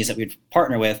families that we'd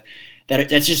partner with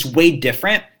that's just way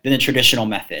different than the traditional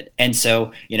method? And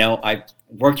so, I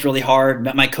worked really hard,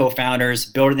 met my co-founders,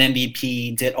 built an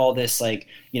MVP, did all this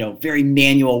very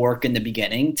manual work in the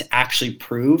beginning to actually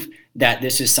prove that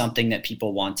this is something that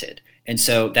people wanted. And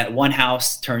so that one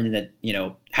house turned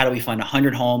into, how do we fund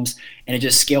 100 homes? And it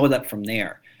just scaled up from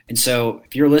there. And so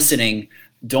if you're listening,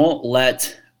 don't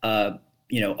let a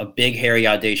big, hairy,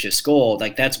 audacious goal,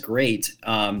 that's great,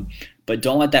 but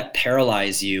don't let that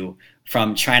paralyze you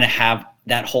from trying to have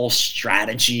that whole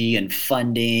strategy and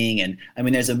funding. And I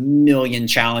mean, there's a million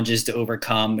challenges to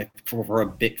overcome for a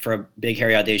big,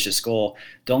 hairy, audacious goal.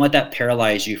 Don't let that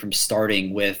paralyze you from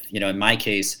starting with, in my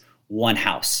case, one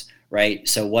house, right?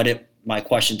 So my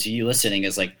question to you listening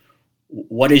is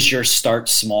what is your start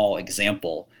small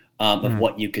example of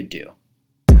what you could do?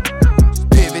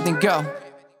 Pivot and go.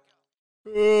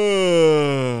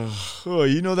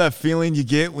 That feeling you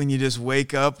get when you just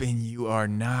wake up and you are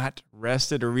not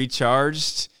rested or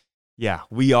recharged? Yeah,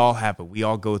 we all have it. We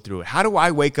all go through it. How do I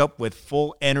wake up with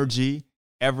full energy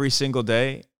every single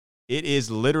day? It is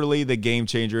literally the game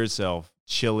changer itself,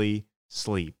 Chili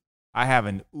Sleep. I have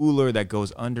an Hagler that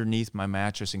goes underneath my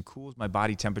mattress and cools my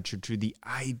body temperature to the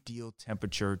ideal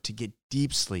temperature to get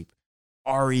deep sleep,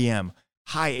 REM,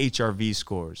 high HRV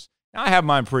scores. Now, I have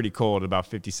mine pretty cold, about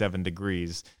 57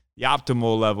 degrees. The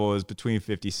optimal level is between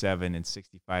 57 and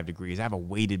 65 degrees. I have a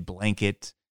weighted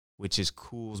blanket, which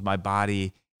cools my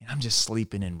body, and I'm just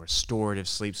sleeping in restorative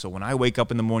sleep. So when I wake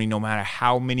up in the morning, no matter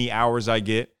how many hours I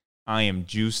get, I am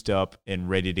juiced up and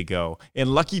ready to go.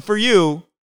 And lucky for you,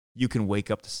 you can wake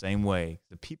up the same way.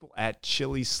 The people at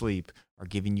Chili Sleep are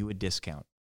giving you a discount,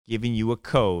 giving you a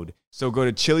code. So go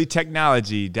to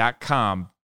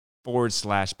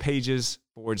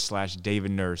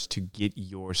chilitechnology.com/pages/David Nurse to get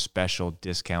your special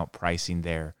discount pricing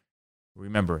there.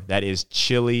 Remember, that is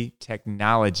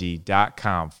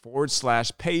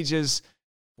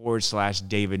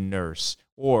chilitechnology.com/pages/David Nurse,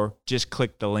 or just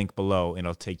click the link below and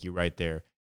it'll take you right there.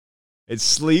 It's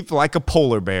sleep like a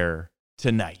polar bear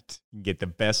tonight. You can get the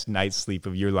best night's sleep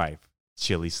of your life.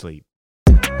 Chili Sleep.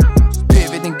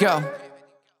 Pivot and go.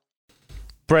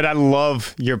 Brett, I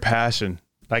love your passion.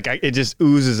 It just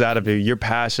oozes out of you, your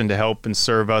passion to help and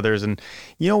serve others. And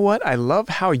you know what? I love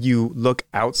how you look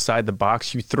outside the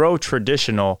box. You throw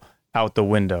traditional out the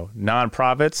window.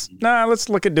 Nonprofits? Nah, let's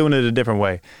look at doing it a different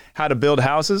way. How to build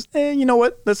houses? You know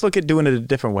what? Let's look at doing it a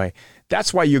different way.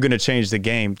 That's why you're going to change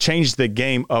the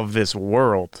game of this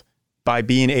world by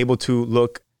being able to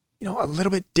look, a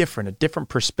little bit different, a different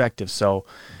perspective. So,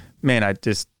 man, I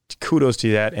just kudos to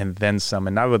that and then some.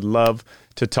 And I would love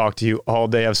to talk to you all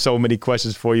day. I have so many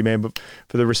questions for you, man. But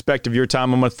for the respect of your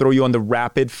time, I'm going to throw you on the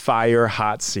rapid fire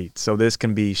hot seat. So this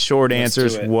can be short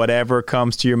answers, whatever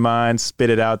comes to your mind, spit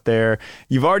it out there.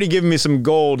 You've already given me some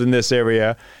gold in this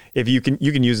area. If you can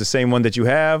use the same one that you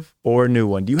have or a new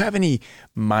one. Do you have any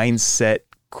mindset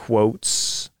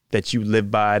quotes that you live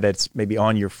by that's maybe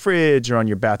on your fridge or on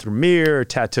your bathroom mirror or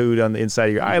tattooed on the inside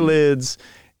of your eyelids?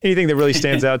 Anything that really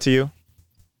stands out to you?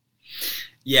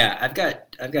 Yeah, I've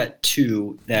got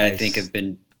two that Nice. I think have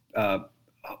been,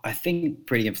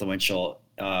 pretty influential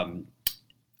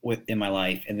in my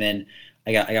life, and then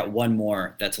I got one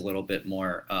more that's a little bit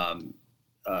more kind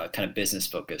of business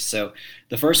focused. So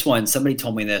the first one, somebody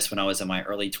told me this when I was in my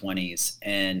early 20s,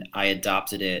 and I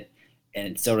adopted it,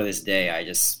 and still to this day, I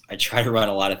try to run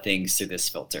a lot of things through this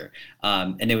filter.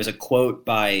 And it was a quote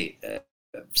by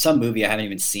some movie I haven't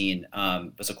even seen.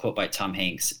 It was a quote by Tom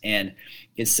Hanks, and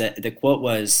it said, the quote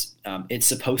was, "It's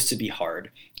supposed to be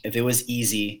hard. If it was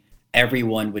easy,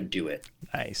 everyone would do it.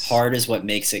 Nice. Hard is what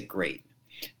makes it great."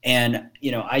 And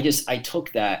I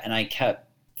took that and I kept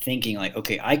thinking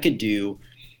okay, I could do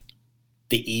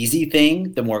the easy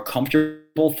thing, the more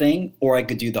comfortable thing, or I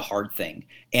could do the hard thing.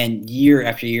 And year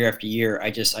after year after year,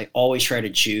 I always try to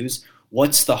choose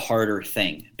what's the harder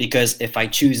thing, because if I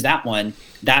choose that one,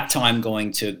 that's how I'm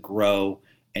going to grow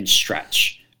and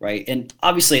stretch, right? And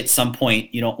obviously at some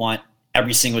point you don't want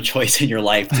every single choice in your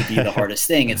life to be the hardest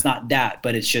thing. It's not that,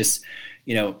 but it's just,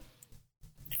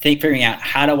 figuring out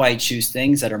how do I choose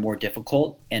things that are more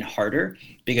difficult and harder,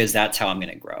 because that's how I'm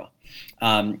going to grow.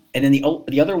 And then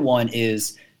the other one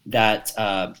is that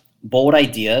bold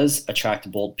ideas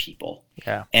attract bold people.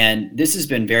 Yeah. And this has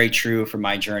been very true for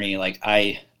my journey. Like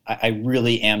I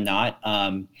really am not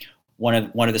one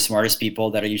of the smartest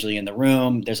people that are usually in the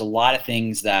room. There's a lot of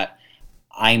things that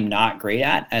I'm not great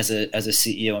at as a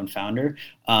CEO and founder.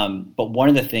 But one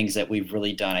of the things that we've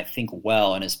really done, I think,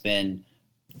 well, and has been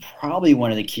probably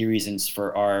one of the key reasons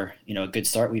for our, a good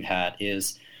start we've had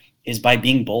is by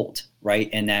being bold, right?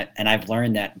 And I've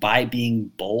learned that by being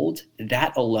bold,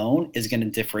 that alone is going to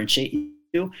differentiate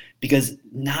you, because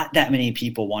not that many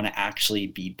people want to actually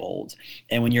be bold.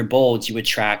 And when you're bold, you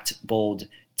attract bold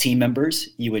team members,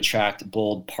 you attract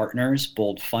bold partners,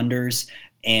 bold funders,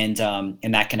 and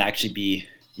that can actually be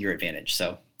your advantage.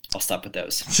 So I'll stop with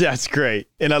those. That's great.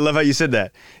 And I love how you said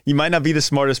that. You might not be the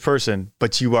smartest person,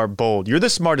 but you are bold. You're the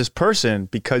smartest person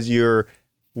because you're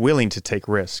willing to take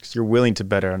risks. You're willing to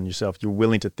bet on yourself. You're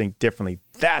willing to think differently.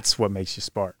 That's what makes you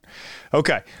smart.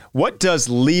 Okay. What does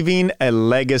leaving a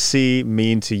legacy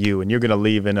mean to you? And you're going to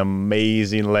leave an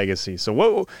amazing legacy. So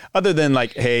what, other than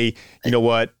like, hey, you know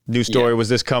what? New story was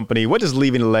this company. What does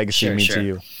leaving a legacy mean to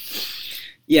you?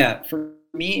 Yeah. For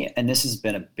me, and this has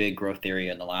been a big growth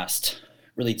area in the last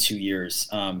really 2 years.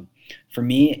 For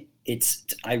me,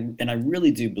 I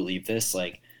really do believe this,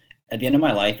 like at the end of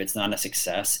my life, it's not a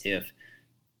success if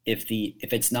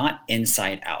it's not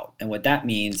inside out. And what that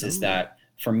means is that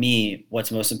for me, what's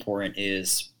most important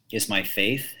is my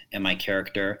faith and my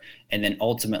character. And then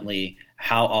ultimately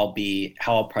how I'll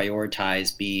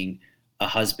prioritize being a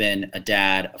husband, a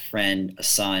dad, a friend, a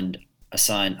son,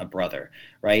 a brother.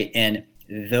 Right. And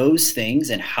those things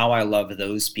and how I love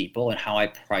those people and how I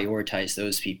prioritize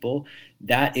those people,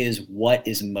 that is what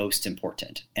is most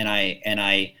important. And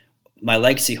my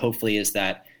legacy hopefully is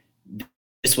that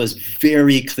this was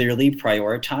very clearly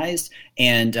prioritized.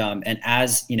 And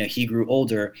as he grew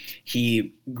older,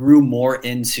 he grew more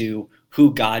into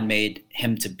who God made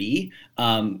him to be,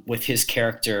 with his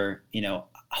character,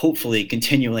 hopefully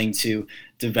continuing to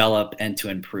develop and to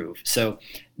improve. So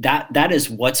that is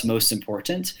what's most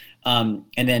important. And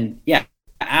then,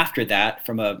 after that,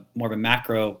 from a more of a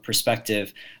macro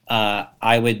perspective,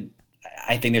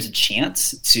 I think there's a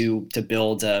chance to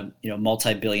build a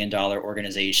multi-billion-dollar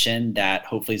organization that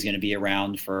hopefully is going to be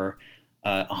around for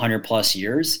 100 plus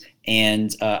years,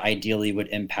 and ideally would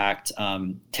impact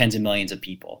tens of millions of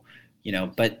people.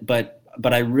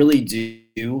 But I really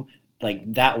do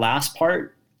like that last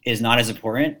part is not as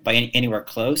important by anywhere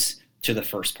close to the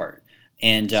first part.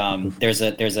 And there's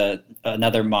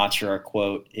another mantra or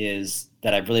quote is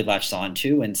that I've really latched on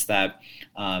to, and it's that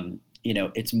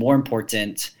it's more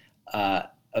important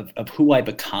of who I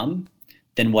become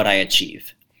than what I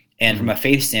achieve. And from a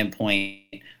faith standpoint,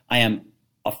 I am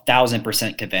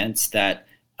 1,000% convinced that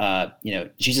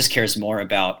Jesus cares more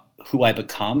about who I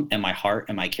become and my heart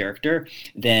and my character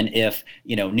than if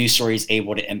News Story is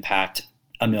able to impact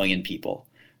 1 million people,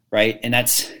 right? And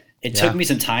it took me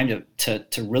some time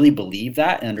to really believe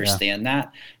that and understand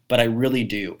that, but I really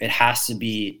do. It has to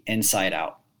be inside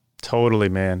out. Totally,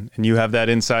 man. And you have that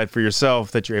inside for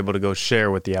yourself that you're able to go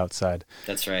share with the outside.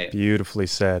 That's right. Beautifully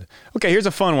said. Okay, here's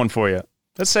a fun one for you.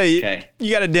 Let's say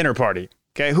you got a dinner party.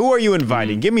 Okay, who are you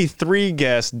inviting? Give me 3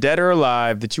 guests, dead or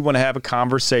alive, that you want to have a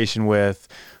conversation with.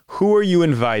 Who are you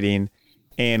inviting,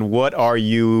 and what are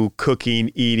you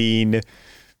cooking, eating,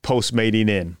 postmating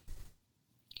in?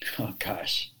 Oh,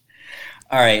 gosh.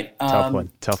 All right.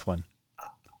 Tough one.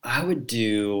 I would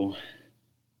do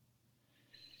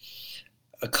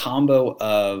a combo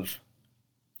of,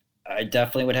 I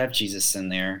definitely would have Jesus in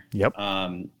there. Yep.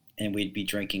 And we'd be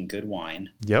drinking good wine.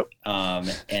 Yep.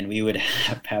 And we would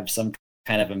have some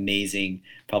kind of amazing,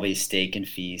 probably steak and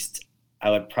feast. I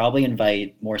would probably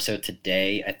invite, more so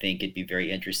today, I think it'd be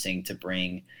very interesting to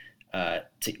bring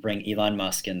Elon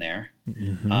Musk in there.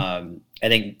 Mm-hmm. I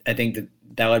think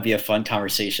that would be a fun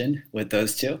conversation with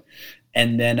those two.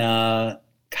 And then,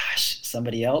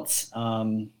 somebody else.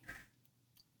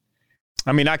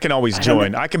 I mean, I can always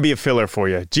join. I can be a filler for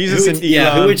you. Jesus and Elon.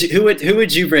 Yeah, who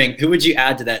would you bring? Who would you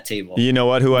add to that table? You know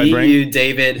what? Who I'd bring? You,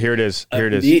 David. Here it is.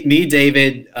 Me,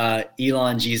 David,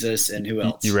 Elon, Jesus, and who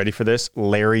else? You ready for this?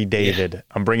 Larry David. Yeah.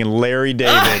 I'm bringing Larry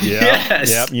David.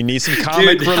 Yes. Yep. You need some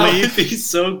comic relief. That would be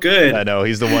so good. I know.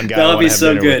 He's the one guy. That would be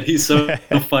so good. He's so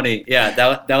funny. Yeah,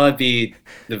 that would be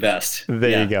the best.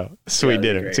 There you go. Sweet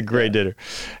dinner. It's a great dinner.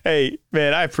 Hey,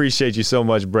 man, I appreciate you so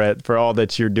much, Brett, for all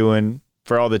that you're doing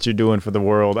for all that you're doing for the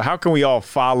world. How can we all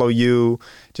follow you?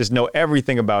 Just know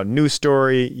everything about New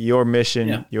Story, your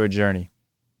mission, your journey.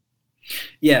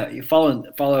 Yeah, you follow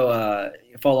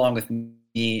along with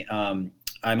me. I'm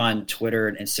on Twitter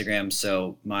and Instagram,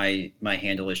 so my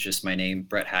handle is just my name,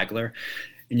 Brett Hagler.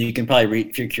 And you can probably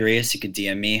if you're curious, you could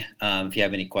DM me if you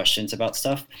have any questions about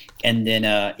stuff. And then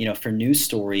for News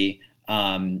Story,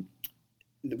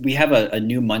 we have a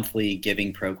new monthly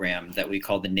giving program that we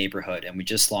call the Neighborhood, and we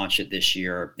just launched it this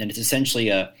year. And it's essentially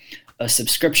a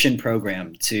subscription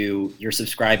program you're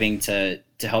subscribing to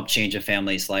help change a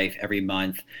family's life every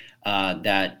month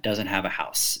that doesn't have a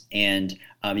house. And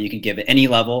you can give at any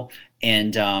level,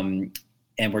 and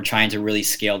we're trying to really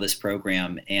scale this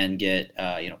program and get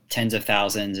tens of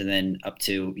thousands and then up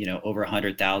to over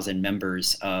 100,000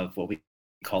 members of what we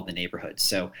call the Neighborhood.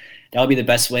 So that'll be the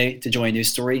best way to join News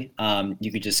Story.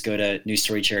 You could just go to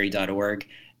newstorycharity.org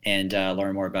and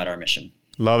learn more about our mission.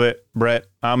 Love it, Brett.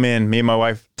 I'm in. Me and my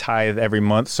wife tithe every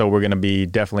month, so we're going to be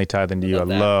definitely tithing to you. I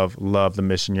love the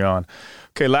mission you're on.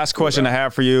 Okay, last question I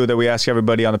have for you that we ask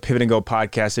everybody on the Pivot and Go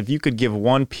podcast. If you could give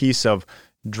one piece of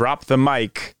drop the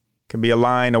mic, can be a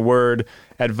line, a word,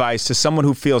 advice to someone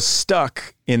who feels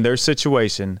stuck in their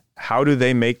situation, how do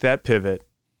they make that pivot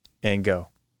and go?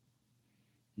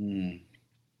 You've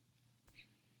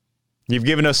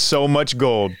given us so much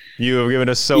gold. You have given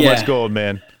us so much gold,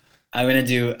 man. I'm going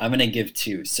to give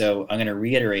two. So I'm going to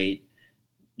reiterate,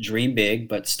 dream big,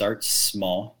 but start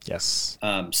small. Yes.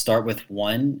 Start with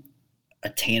one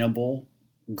attainable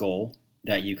goal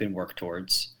that you can work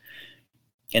towards.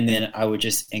 And then I would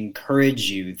just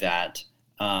encourage you that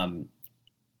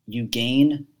you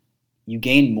gain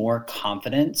more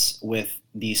confidence with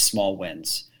these small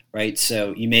wins, right?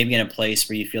 So you may be in a place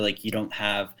where you feel like you don't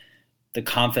have the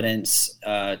confidence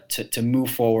to move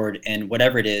forward in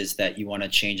whatever it is that you want to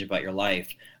change about your life.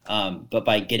 But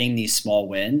by getting these small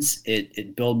wins,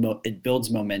 it builds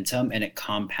momentum and it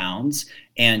compounds,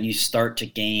 and you start to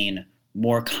gain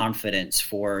more confidence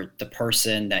for the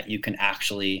person that you can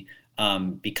actually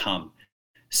become.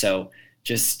 So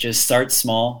just start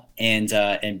small and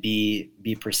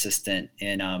be persistent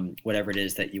in whatever it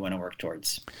is that you want to work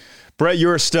towards. Brett,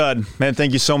 you're a stud, man.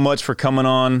 Thank you so much for coming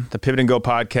on the Pivot and Go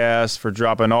podcast, for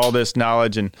dropping all this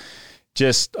knowledge and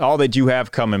just all that you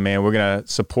have coming, man. We're gonna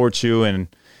support you, and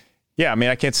yeah, I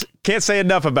mean, I can't say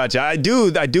enough about you. I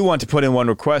do want to put in one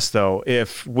request though.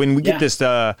 If when we get this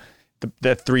the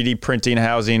 3D printing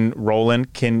housing rolling,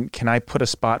 can I put a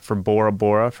spot for Bora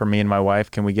Bora for me and my wife?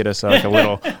 Can we get us like a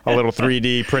little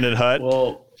 3D printed hut?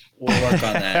 We'll work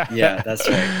on that. Yeah, that's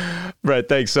right. Brett,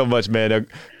 thanks so much, man.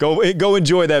 Go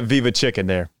enjoy that Viva chicken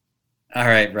there. All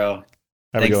right, bro.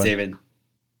 Thanks, David.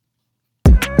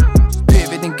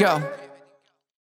 Pivot and go.